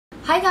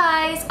Hi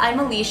guys, I'm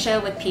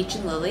Alicia with Peach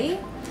and Lily.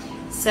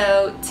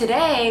 So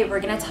today we're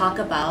going to talk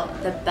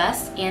about the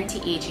best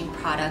anti-aging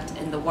product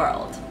in the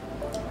world.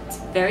 It's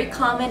very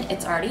common,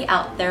 it's already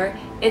out there.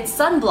 It's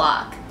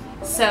sunblock.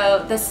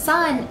 So the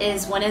sun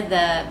is one of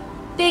the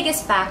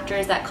biggest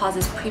factors that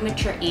causes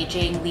premature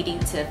aging, leading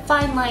to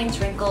fine lines,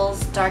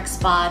 wrinkles, dark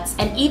spots,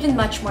 and even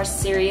much more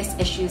serious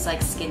issues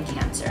like skin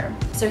cancer.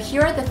 So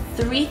here are the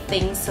 3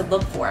 things to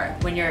look for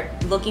when you're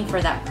looking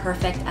for that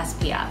perfect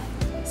SPF.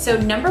 So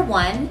number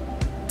 1,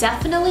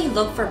 definitely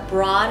look for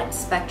broad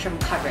spectrum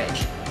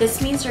coverage.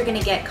 This means you're going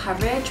to get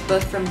coverage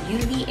both from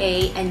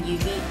UVA and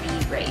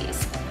UVB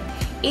rays.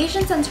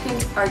 Asian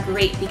sunscreens are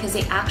great because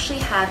they actually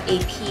have a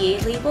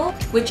PA label,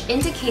 which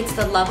indicates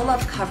the level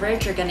of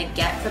coverage you're going to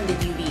get from the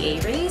UVA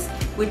rays,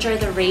 which are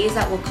the rays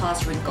that will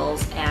cause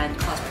wrinkles and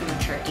cause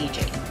premature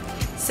aging.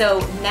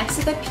 So next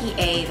to the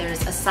PA,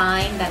 there's a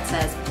sign that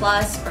says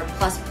plus or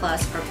plus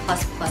plus or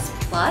plus plus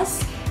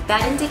plus.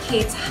 That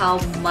indicates how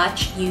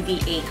much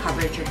UVA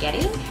coverage you're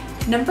getting.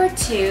 Number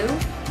 2,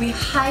 we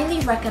highly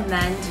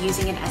recommend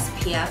using an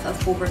SPF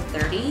of over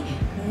 30.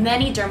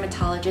 Many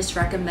dermatologists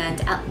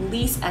recommend at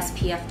least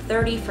SPF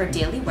 30 for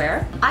daily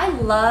wear. I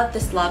love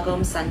this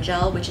Lagom Sun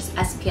Gel, which is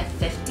SPF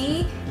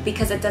 50,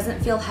 because it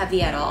doesn't feel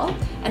heavy at all.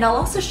 And I'll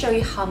also show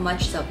you how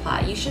much to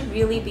apply. You should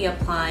really be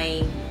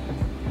applying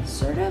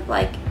sort of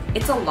like,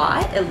 it's a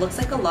lot, it looks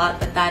like a lot,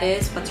 but that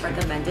is what's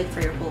recommended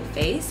for your whole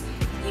face.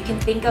 You can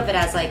think of it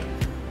as like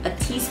a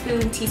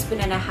teaspoon,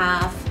 teaspoon and a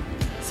half.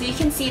 So you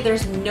can see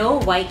there's no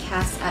white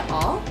cast at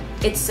all.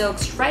 It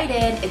soaks right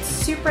in, it's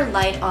super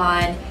light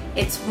on.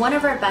 It's one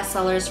of our best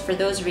sellers for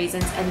those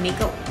reasons, and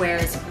makeup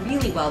wears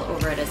really well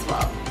over it as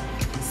well.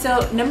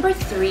 So number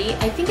 3,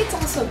 I think it's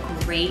also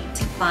great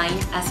to find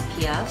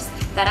SPFs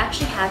that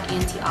actually have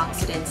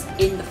antioxidants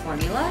in the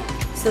formula.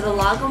 So the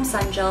Lagom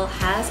Sun Gel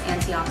has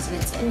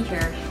antioxidants in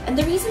here, and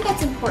the reason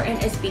that's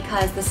important is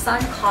because the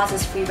sun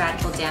causes free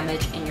radical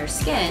damage in your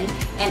skin,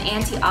 and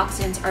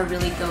antioxidants are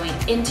really going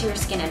into your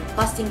skin and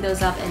busting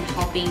those up and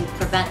helping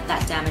prevent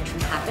that damage from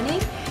happening.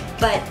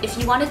 But if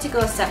you wanted to go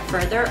a step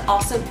further,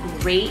 also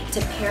great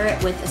to pair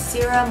it with a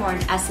serum or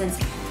an essence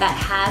that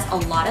has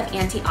a lot of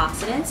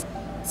antioxidants.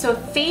 So a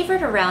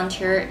favorite around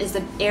here is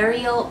the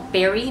Ariel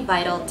Berry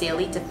Vital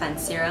Daily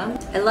Defense Serum.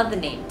 I love the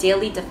name,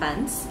 Daily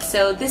Defense.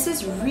 So this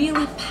is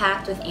really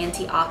packed with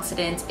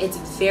antioxidants. It's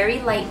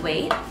very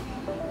lightweight,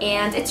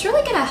 and it's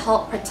really gonna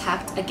help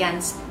protect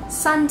against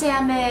sun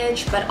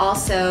damage, but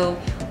also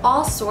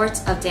all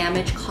sorts of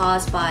damage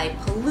caused by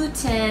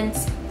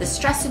pollutants, the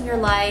stress in your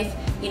life.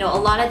 You know, a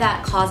lot of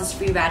that causes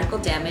free radical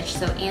damage,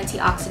 so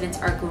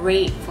antioxidants are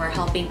great for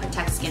helping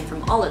protect skin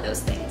from all of those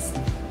things.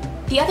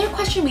 The other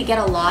question we get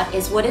a lot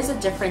is, what is the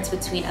difference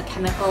between a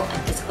chemical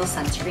and physical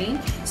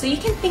sunscreen? So you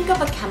can think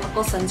of a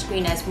chemical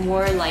sunscreen as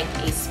more like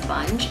a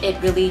sponge.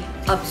 It really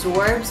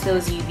absorbs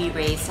those UV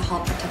rays to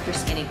help protect your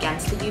skin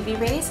against the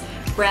UV rays,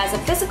 whereas a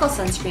physical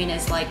sunscreen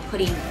is like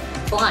putting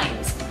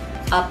blinds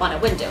up on a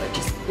window. It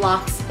just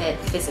blocks it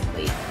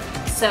physically.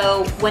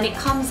 So when it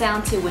comes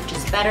down to which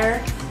is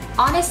better,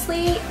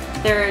 honestly,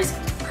 there's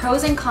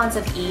pros and cons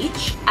of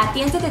each. At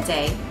the end of the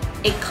day,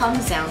 it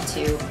comes down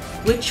to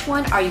which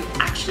one are you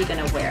actually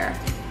gonna wear?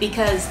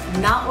 Because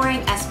not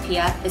wearing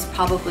SPF is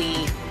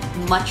probably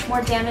much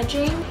more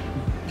damaging.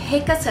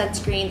 Pick a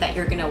sunscreen that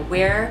you're gonna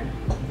wear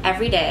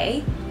every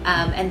day,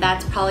 and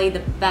that's probably the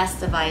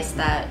best advice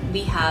that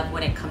we have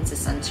when it comes to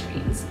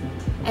sunscreens.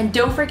 And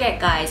don't forget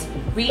guys,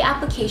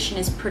 reapplication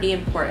is pretty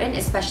important,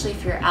 especially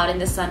if you're out in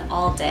the sun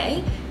all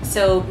day.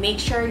 So make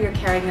sure you're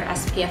carrying your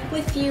SPF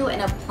with you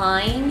and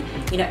applying,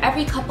 you know,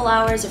 every couple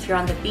hours if you're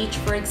on the beach,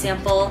 for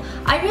example.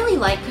 I really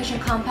like cushion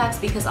compacts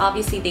because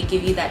obviously they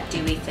give you that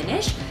dewy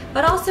finish,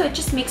 but also it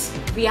just makes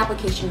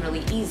reapplication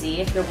really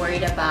easy if you're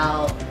worried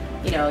about,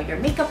 you know, your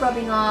makeup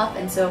rubbing off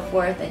and so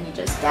forth, and you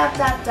just dab,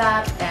 dab,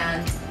 dab,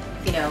 and,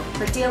 you know,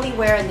 for daily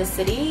wear in the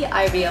city,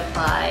 I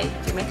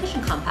reapply through my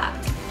cushion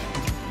compact.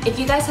 If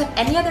you guys have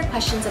any other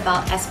questions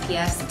about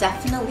SPFs,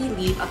 definitely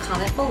leave a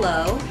comment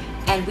below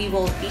and we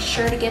will be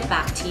sure to get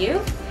back to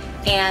you.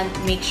 And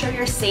make sure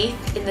you're safe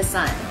in the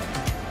sun.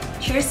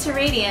 Cheers to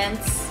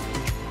radiance!